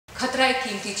खतरा एक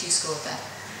कीमती चीज़ को होता है।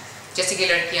 जैसे कि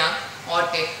लड़कियां,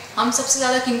 औरतें, हम सबसे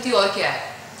ज़्यादा कीमती और क्या है?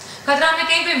 खतरा हमें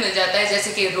कहीं पे मिल जाता है,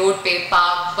 जैसे कि रोड पे,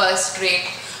 पार्क, बस, ट्रेन,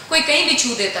 कोई कहीं भी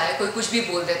छू देता है, कोई कुछ भी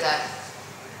बोल देता है।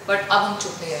 बट अब हम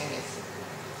चुप नहीं रहेंगे,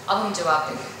 अब हम जवाब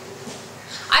देंगे।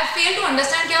 आई फेल टू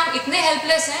अंडरस्टैंड कि हम इतने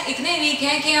हेल्पलेस हैं, इतने वीक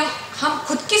हैं कि हम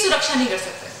खुद की सुरक्षा नहीं कर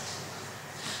सकते।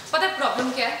 पता है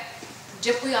प्रॉब्लम क्या है?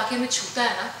 जब कोई आके हमें छूता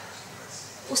है ना,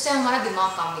 उससे हमारा दिमाग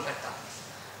काम नहीं करता।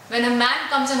 When a man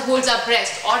comes and holds our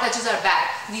breast or touches our back,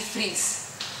 we freeze.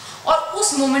 और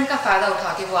उस मोमेंट का फायदा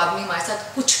उठा के वो आदमी हमारे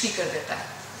साथ कुछ भी कर देता है।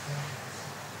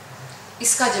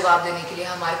 इसका जवाब देने के लिए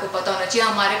हमारे को पता होना चाहिए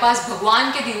हमारे पास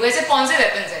भगवान के दिए हुए ऐसे कौन से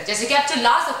वेपन्स हैं। जैसे कि आप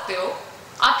चिल्ला सकते हो,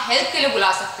 आप हेल्प के लिए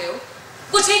बुला सकते हो,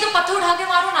 कुछ नहीं तो पत्थर उठा के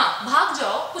मारो ना, भाग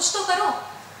जाओ, कुछ तो करो।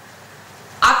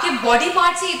 आपके बॉडी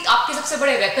पार्ट्स ही आपके सबसे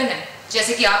बड़े वेपन है।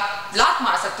 जैसे कि आप लात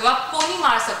मार सकते हो, आप कोनी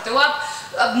मार सकते हो,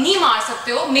 आप नी मार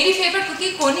सकते हो। मेरी फेवरेट खुद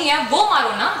की कोनी है, वो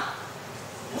मारो ना,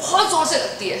 बहुत जोर से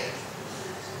लगती है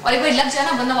और एक बार लग जाए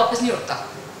ना बंदा वापस नहीं उठता।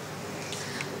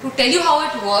 To tell you how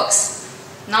it works,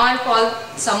 now I call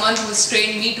someone who has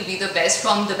trained me to be the best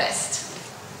from the best.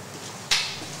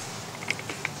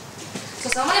 So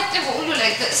someone if they hold you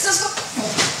like this, just go.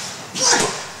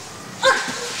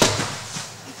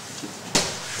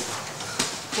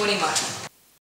 कोनी मार।